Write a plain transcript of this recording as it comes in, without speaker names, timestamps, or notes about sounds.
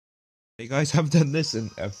Hey guys, I haven't done this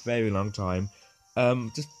in a very long time.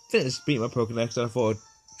 Just finished beating my Pokédex, and I thought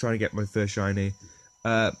I'd try and get my first shiny.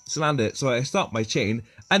 Salandit. So I start my chain,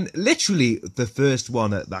 and literally the first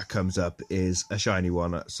one that comes up is a shiny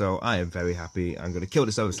one. So I am very happy. I'm going to kill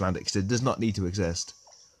this other Salandit because it does not need to exist.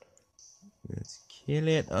 Let's kill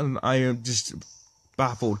it, and I am just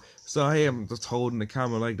baffled. So I am just holding the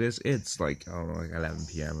camera like this. It's like, I don't know, like 11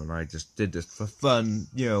 PM, and I just did this for fun.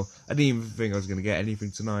 You know, I didn't even think I was going to get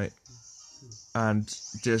anything tonight. And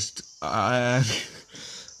just, it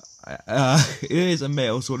is a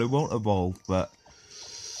male, so it won't evolve, but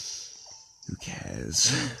who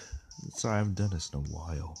cares? Sorry, I haven't done this in a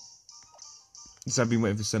while. So I've been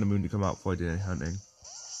waiting for Cinnamon to come out before I did any hunting.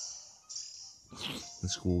 And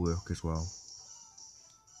schoolwork as well.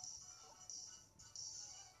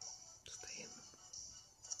 Stay in.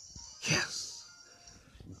 Yes!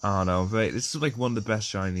 Oh no, this is like one of the best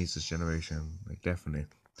shinies this generation. Like, definitely.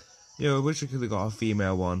 You know, I wish I could have got a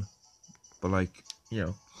female one. But like, you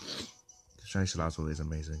know, the shiny Salazzle is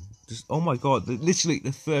amazing. Just, oh my god, literally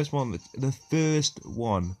the first one. The first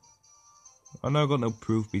one. I know I've got no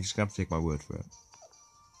proof, but you just have to take my word for it.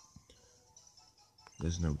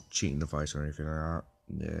 There's no cheating device or anything like that.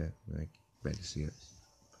 Yeah, like, better see it.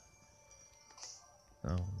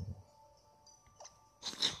 Oh.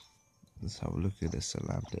 Let's have a look at this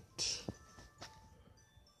Salandit.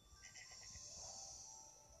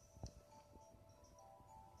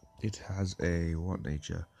 It has a what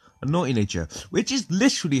nature? A naughty nature, which is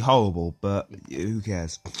literally horrible, but who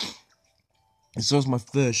cares? This was my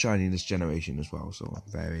first shiny in this generation as well, so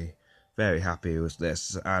I'm very, very happy with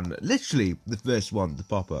this. And literally the first one to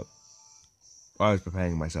pop up. I was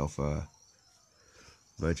preparing myself for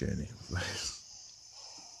a journey.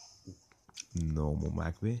 Normal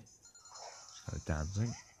Magby. Kind of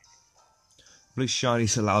dancing. Blue shiny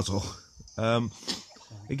Salazzle.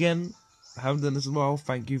 Again, I haven't done this in a while.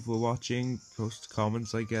 Thank you for watching. Post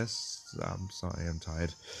comments, I guess. I'm sorry, I'm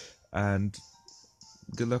tired. And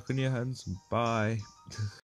good luck on your hunts. Bye.